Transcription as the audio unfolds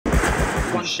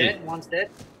One's dead, one's dead.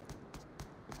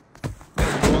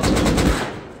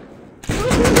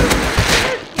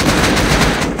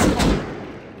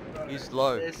 He's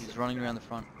low, he's running around the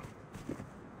front.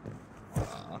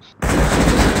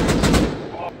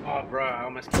 Oh, bro, I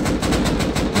almost...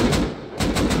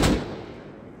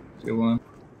 Good one.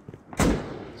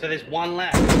 So there's one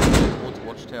left. Towards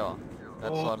Watchtower.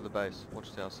 That side of the base.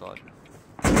 Watchtower side.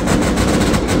 I'm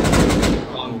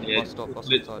dead. Bus stop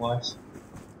Lit side. twice.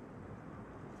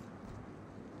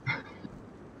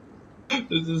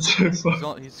 This is so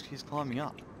fun. He's climbing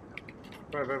up.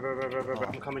 Bro, Oh,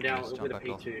 I'm coming down let's with jump a back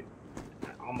off. P2.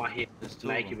 On my head. There's two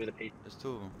of Naked them. with a P2. There's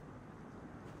two of them.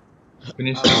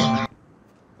 Finish. Go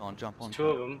on, jump on. Two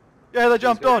of them. Yeah, they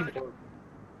jumped on!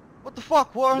 What the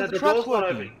fuck? Why aren't No, the the traps door's not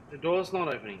working? opening. The door's not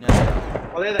opening.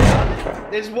 Yeah. Oh, there they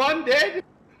are. There's one dead.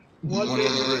 One One dead.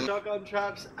 on the roof. Shotgun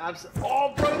traps.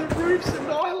 Oh, bro, the roof's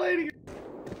annihilating.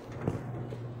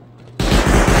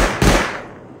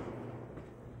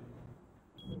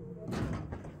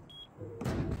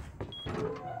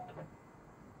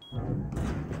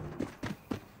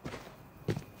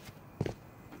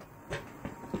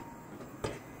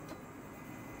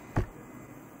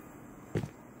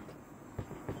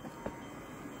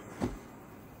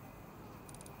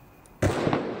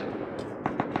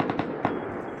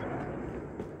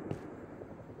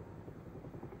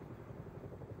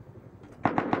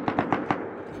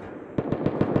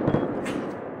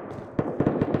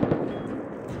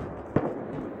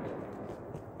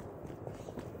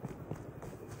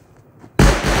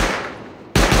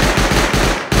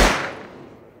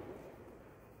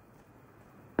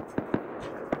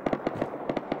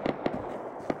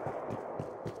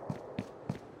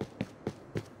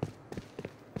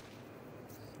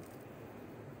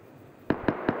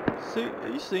 See, are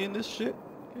you seeing this shit?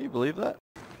 Can you believe that?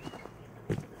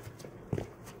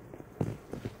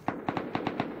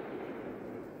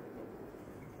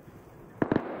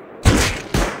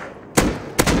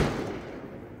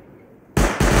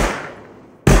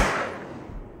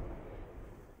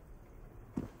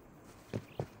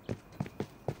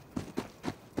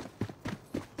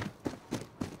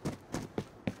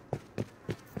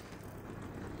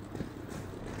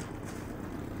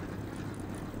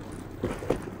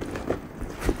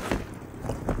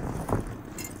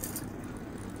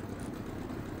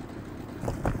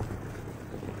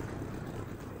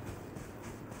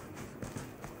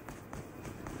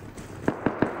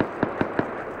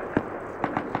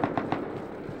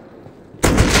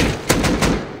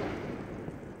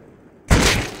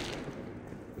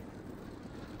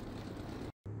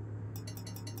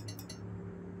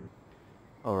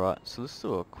 Alright, so let's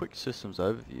do a quick systems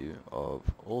overview of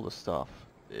all the stuff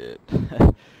that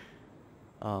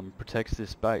protects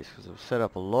this base, because I've set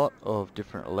up a lot of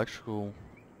different electrical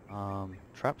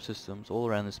trap systems all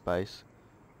around this base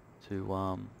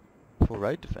to for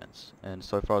raid defense, and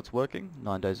so far it's working.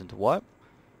 9 days into wipe.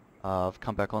 I've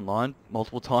come back online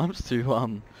multiple times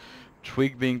to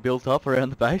twig being built up around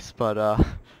the base, but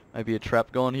maybe a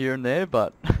trap gone here and there,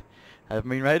 but haven't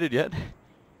been raided yet.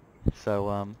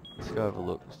 So let's go have a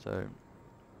look. So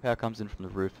power comes in from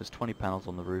the roof. There's 20 panels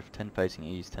on the roof, 10 facing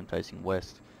east, 10 facing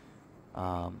west.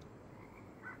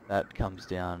 That comes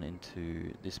down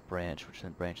into this branch, which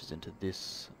then branches into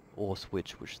this OR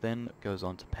switch, which then goes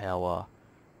on to power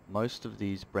most of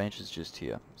these branches just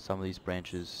here. Some of these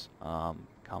branches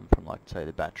come from, like, say,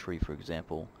 the battery, for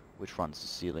example, which runs the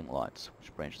ceiling lights,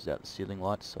 which branches out the ceiling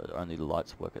lights, so only the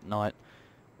lights work at night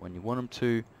when you want them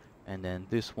to. And then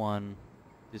this one,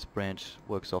 this branch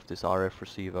works off this RF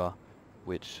receiver,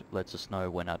 which lets us know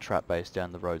when our trap base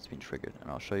down the road's been triggered. And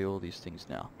I'll show you all these things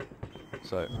now.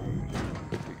 So,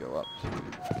 if we go up to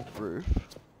the roof,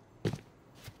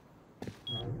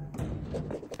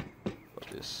 got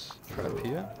this trap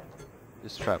here.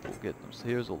 This trap will get them. So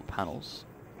here's all the panels.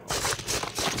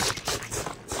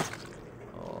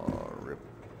 Oh, rip.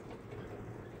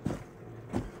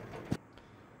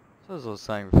 So as I was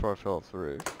saying before I fell off the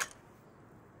roof,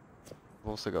 I've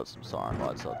also got some siren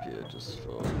lights up here, just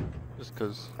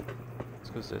because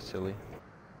they're silly.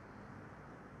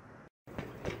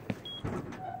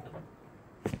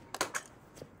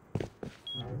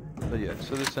 But yeah,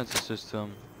 so this sensor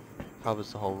system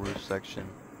covers the whole roof section.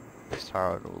 This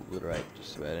turret will obliterate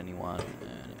just about anyone,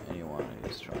 and anyone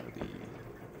who's trying to be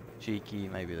cheeky,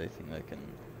 maybe they think they can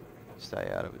stay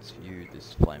out of its view,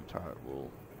 this flame turret will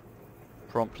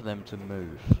prompt them to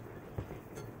move.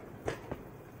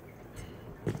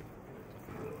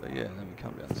 But yeah, and then we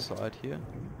come down the side here.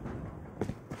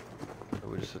 So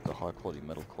we're just at the high quality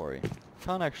metal quarry.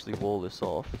 Can't actually wall this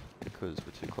off because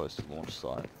we're too close to the launch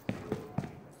site.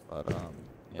 But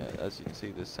yeah, as you can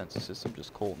see, this sensor system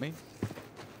just caught me.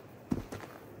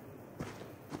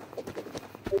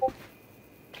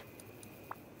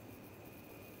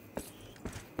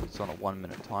 It's on a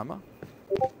 1-minute timer.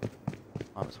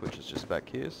 Timer switch is just back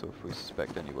here, so if we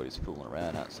suspect anybody's fooling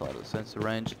around outside of the sensor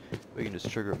range, we can just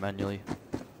trigger it manually.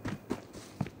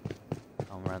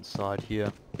 Come around the side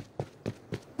here.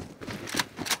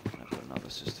 I've got another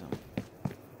system.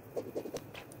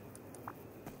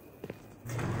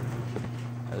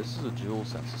 Now, this is a dual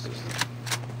sensor system.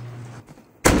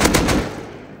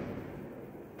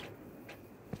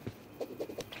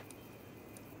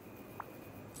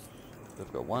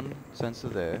 They've got one sensor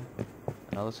there,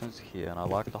 another sensor here, and I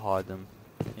like to hide them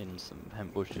in some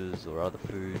hemp bushes or other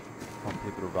food. I want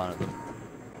people to run at them.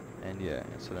 And yeah,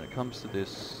 so then it comes to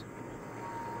this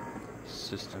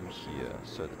system here.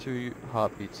 So the 2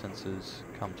 heartbeat sensors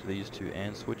come to these 2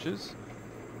 AND switches.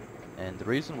 And the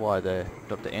reason why they're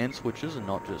got the AND switches and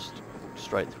not just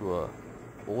straight through a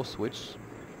OR switch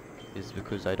is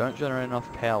because they don't generate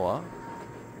enough power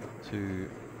to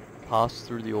pass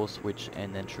through the OR switch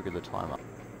and then trigger the timer.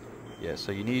 Yeah,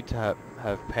 so you need to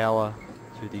have power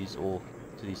to these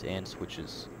AND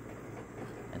switches,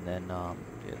 and then yeah,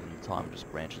 then the timer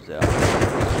just branches out.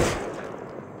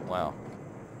 Wow.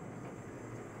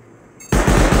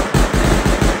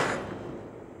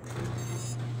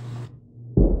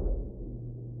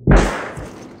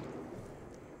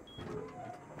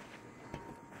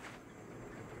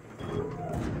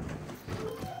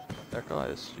 That guy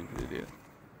is a stupid idiot.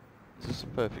 This is a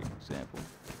perfect example.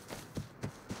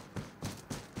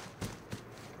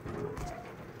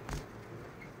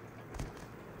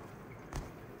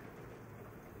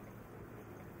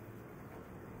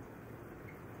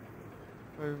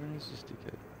 Where even is this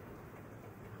dickhead?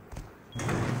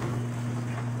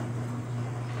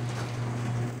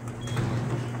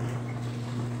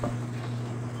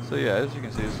 So yeah, as you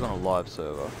can see, this is on a live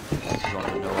server. This is on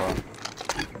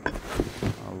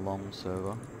a long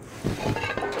server.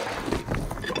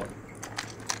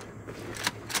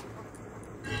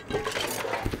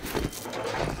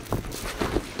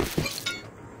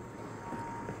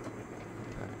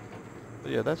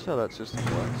 But yeah, that's how that system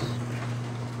works.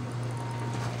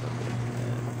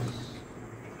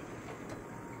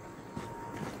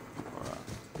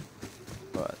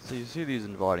 Alright, so you see these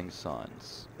inviting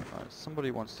signs. Alright,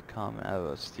 somebody wants to come and have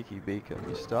a sticky beak at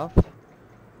me stuff.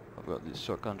 I've got these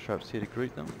shotgun traps here to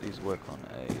greet them. These work on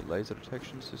a laser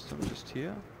detection system just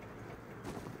here.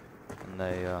 And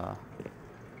they,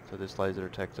 so this laser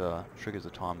detector triggers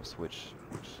a timer switch,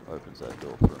 which opens that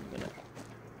door for a minute.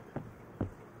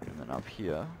 And then up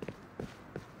here,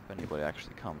 if anybody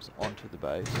actually comes onto the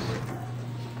base,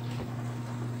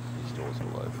 these doors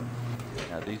will open.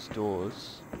 Now these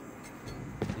doors,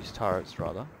 these turrets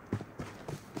rather,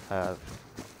 have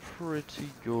pretty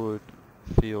good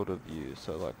field of view.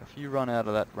 So like if you run out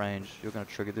of that range, you're going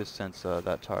to trigger this sensor,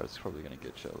 that turret's probably going to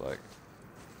get you. Like,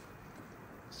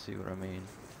 see what I mean?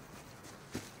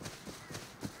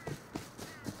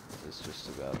 There's just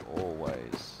about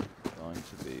always going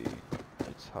to be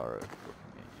a turret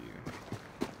looking at you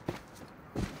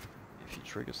if you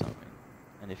trigger something.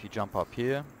 And if you jump up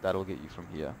here, that'll get you from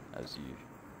here, as you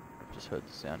just heard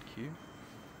the sound cue.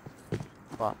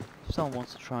 But if someone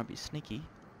wants to try and be sneaky,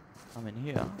 come in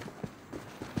here.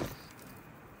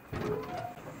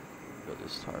 Got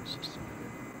this turret system.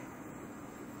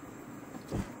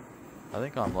 I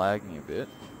think I'm lagging a bit,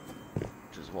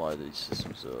 which is why these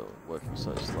systems are working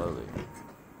so slowly.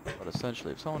 But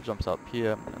essentially, if someone jumps up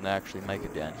here and they actually make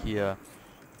it down here,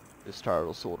 this turret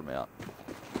will sort them out.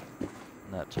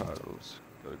 And that turret has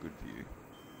got a good view.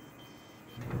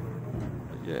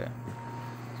 But yeah,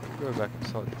 so we'll go back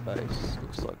inside the base.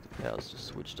 Looks like the power's just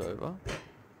switched over.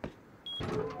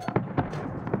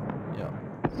 Yeah,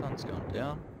 sun's gone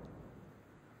down.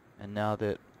 And now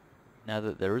that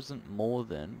there isn't more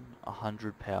than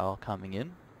 100 power coming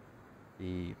in,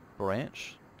 the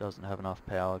branch doesn't have enough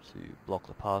power to block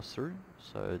the pass through,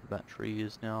 so the battery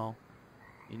is now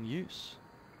in use.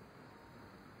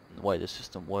 And the way the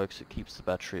system works, it keeps the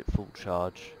battery at full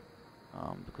charge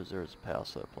because there is a power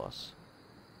surplus.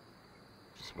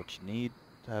 Just what you need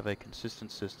to have a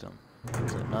consistent system,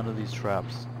 so none of these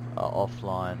traps are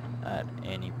offline at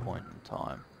any point in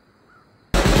time.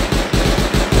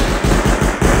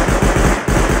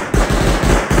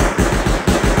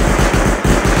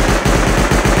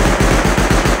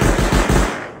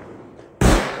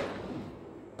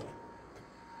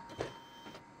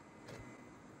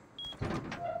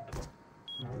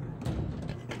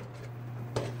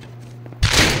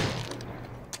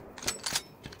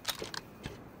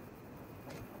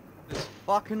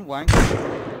 Fucking wanker.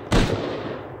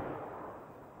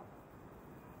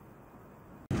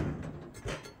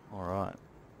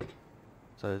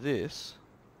 So this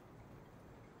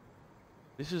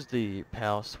is the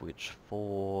power switch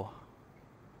for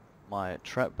my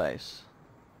trap base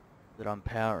that I'm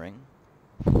powering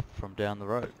from down the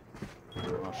road.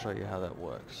 And I'll show you how that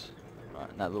works.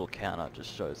 Right, and that little counter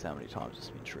just shows how many times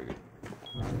it's been triggered.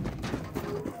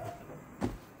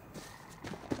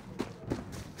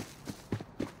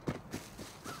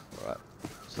 Alright,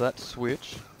 so that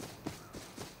switch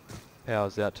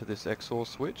powers out to this XOR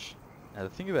switch. Now the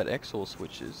thing about XOR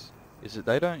switches is that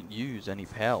they don't use any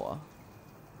power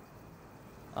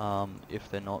if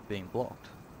they're not being blocked.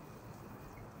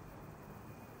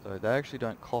 So they actually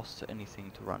don't cost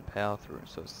anything to run power through.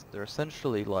 So they're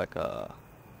essentially like a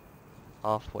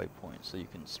halfway point, so you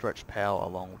can stretch power a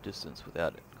long distance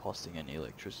without it costing any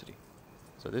electricity.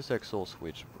 So this XOR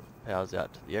switch powers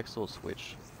out to the XOR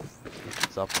switch.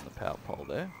 It's up on the power pole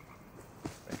there.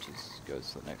 Branches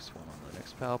goes to the next one on the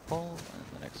next power pole,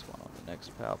 and the next one on the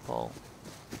next power pole.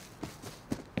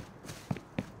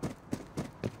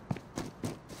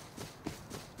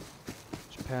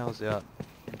 Which powers out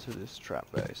into this trap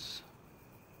base.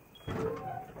 And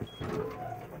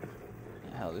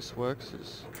how this works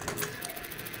is,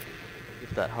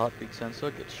 if that heartbeat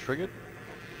sensor gets triggered,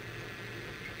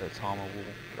 the timer will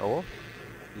go off,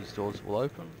 these doors will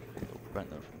open, it'll prevent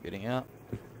them from getting out,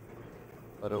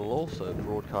 but it will also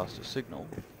broadcast a signal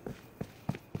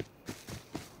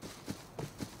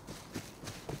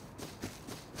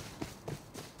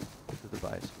to the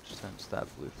base, which turns that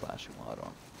blue flashing light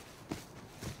on.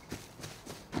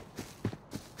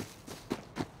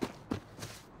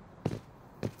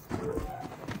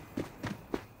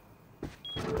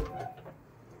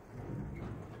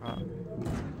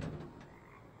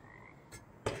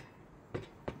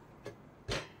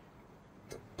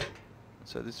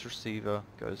 So this receiver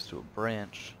goes to a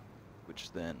branch,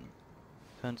 which then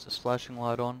turns this flashing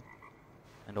light on,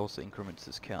 and also increments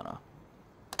this counter.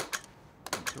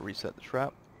 And to reset the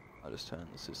trap, I just turn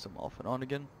the system off and on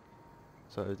again,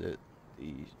 so that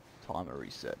the timer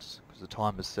resets. Because the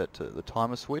timer's set to, the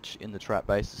timer switch in the trap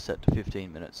base is set to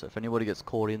 15 minutes. So if anybody gets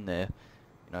caught in there,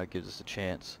 you know, it gives us a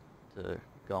chance to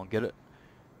go and get it,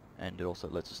 and it also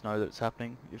lets us know that it's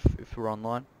happening if we're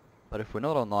online. But if we're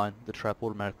not online, the trap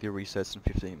automatically resets in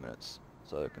 15 minutes.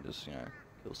 So it can just, you know,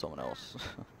 kill someone else.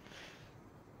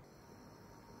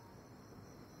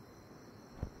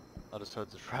 I just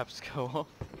heard the traps go off.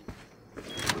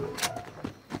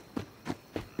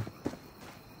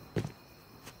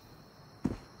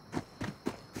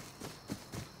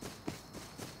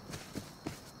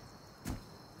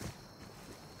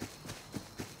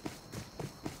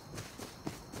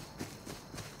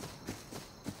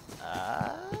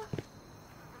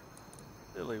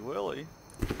 Silly Willy.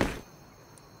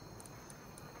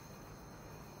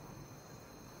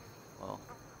 Well,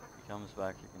 if he comes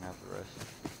back, you can have the rest.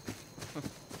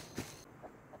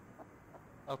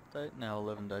 Update, now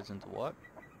 11 days into wipe.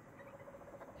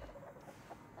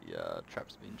 The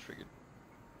trap's been triggered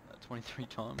 23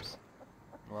 times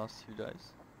in the last 2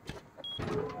 days.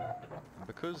 And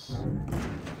because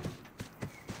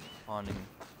finding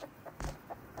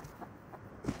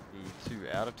the 2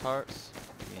 outer turrets,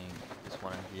 being this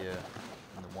one in here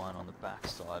and the one on the back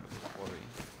side of the quarry.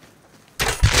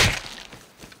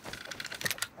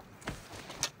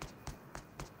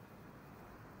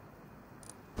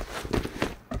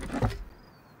 What are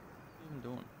you even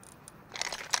doing?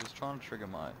 He was trying to trigger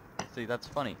my... See, that's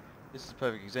funny. This is a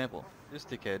perfect example. This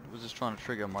dickhead was just trying to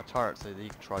trigger my turret so that he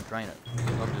could try to drain it.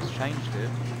 I've just changed it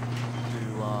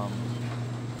to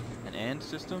an AND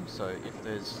system, so if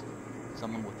there's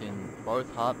someone within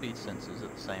both heartbeat sensors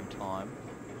at the same time,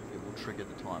 it will trigger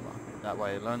the timer. That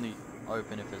way it'll only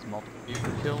open if there's multiple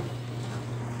people killed,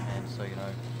 and so, you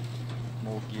know,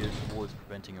 more geared towards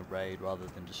preventing a raid rather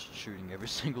than just shooting every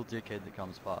single dickhead that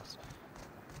comes past.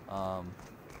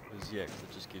 Because yeah, 'cause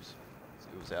it just gives,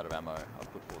 it was out of ammo, I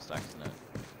put 4 stacks in it.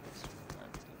 It's, you know,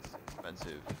 it's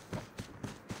expensive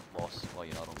loss while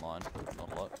you're not online, but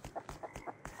not a lot.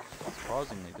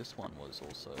 Surprisingly, this one was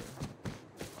also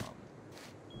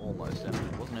almost empty.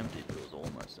 It wasn't empty, but it was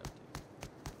almost empty.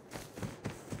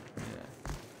 Yeah.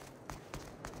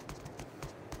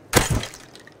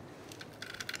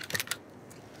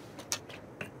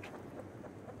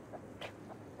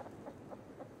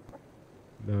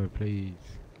 No, please.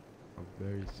 I'm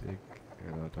very sick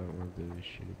and I don't want to do this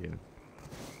shit again.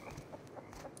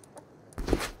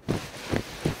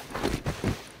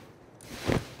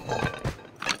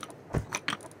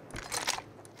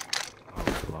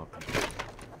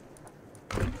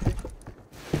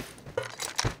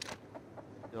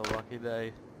 Your lucky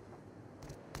day.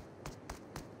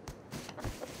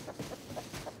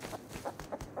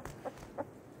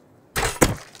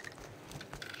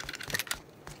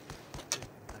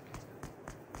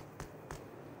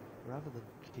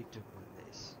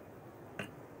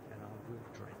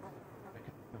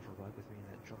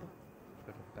 other. I've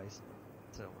got a base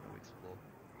that I want to explore.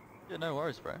 Yeah, no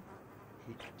worries, bro.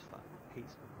 He's fun.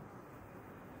 He's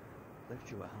left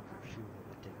you a 100 fuel on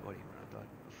the dead body when I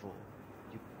died before.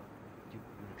 You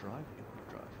want to drive or you want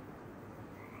to drive?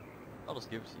 I'll just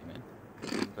give it to you, man.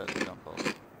 I'm about to jump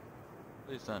off.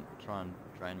 Please don't try and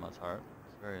drain my turret.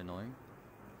 It's very annoying.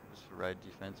 Just for raid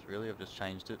defense, really. I've just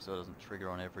changed it so it doesn't trigger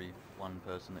on every one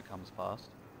person that comes past.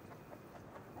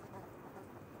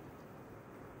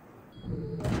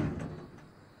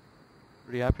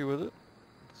 Pretty happy with it.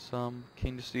 It's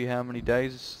keen to see how many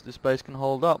days this base can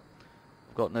hold up.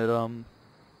 I've gotten it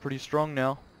pretty strong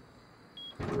now.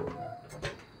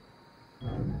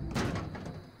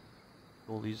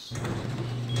 All these doors.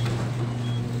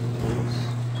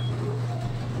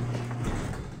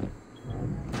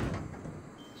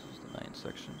 This is the main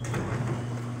section.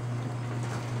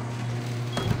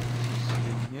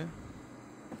 In here.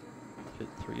 Fit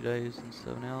 3 days and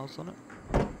 7 hours on it.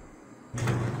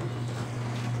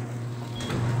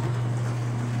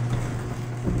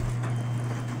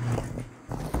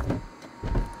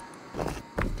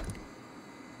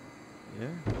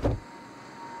 Yeah.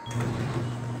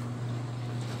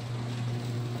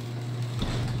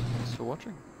 Thanks for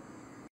watching.